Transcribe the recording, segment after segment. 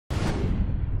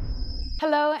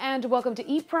Hello and welcome to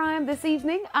E! Prime this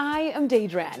evening. I am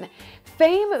Daedran.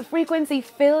 Fame frequency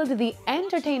filled the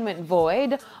entertainment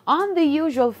void on the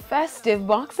usual festive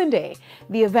Boxing Day.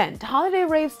 The event, Holiday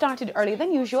Rave, started earlier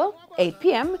than usual, 8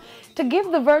 p.m., to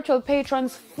give the virtual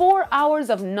patrons 4 hours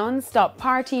of non-stop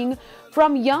partying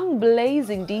from young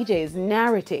blazing DJs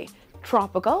Narity,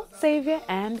 Tropical, Savior,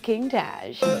 and King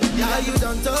Taj. Are you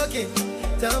done talking?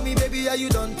 Tell me, baby, are you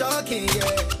done talking? Yeah.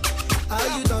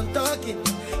 Are you done talking?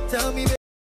 Tell me.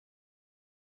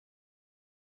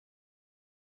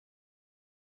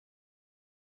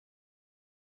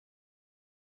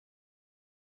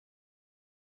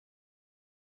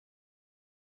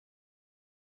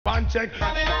 Check. My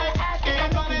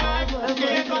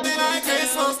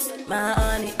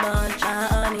honey bunch,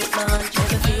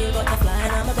 make me feel butterfly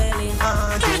in my belly.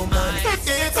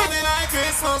 It's only like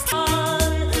Christmas.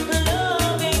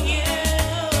 Loving you.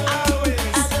 I don't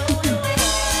know why.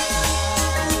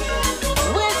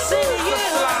 We're singing you.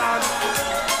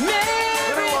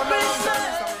 Merry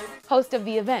Christmas. Host of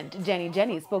the event,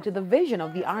 Jenny spoke to the vision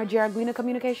of the RJR Guina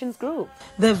Communications Group.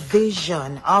 The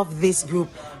vision of this group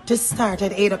to start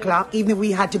at 8 o'clock, even if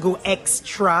we had to go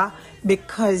extra,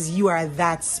 because you are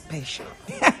that special.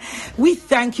 We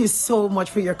thank you so much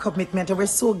for your commitment, and we're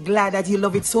so glad that you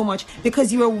love it so much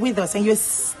because you are with us and you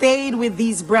stayed with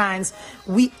these brands.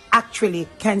 We actually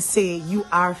can say you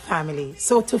are family.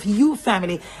 So to you,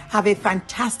 family, have a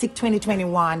fantastic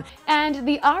 2021. And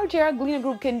the RJR Guina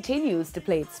Group continues to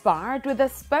play its part with a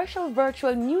special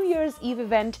virtual New Year's Eve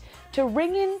event to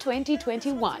ring in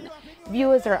 2021.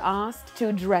 Viewers are asked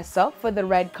to dress up for the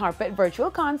red carpet virtual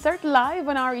concert live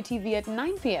on RETV at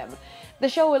 9 p.m. The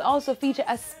show will also feature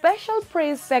a special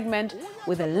praise segment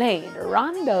with Elaine,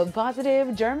 Rhonda, Positive,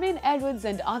 Jermaine Edwards,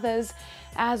 and others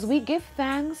as we give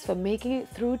thanks for making it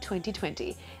through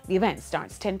 2020. The event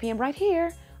starts 10 p.m. right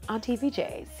here on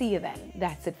TVJ. See you then.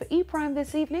 That's it for E! Prime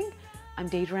this evening. I'm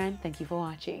Daedran. Thank you for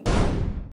watching.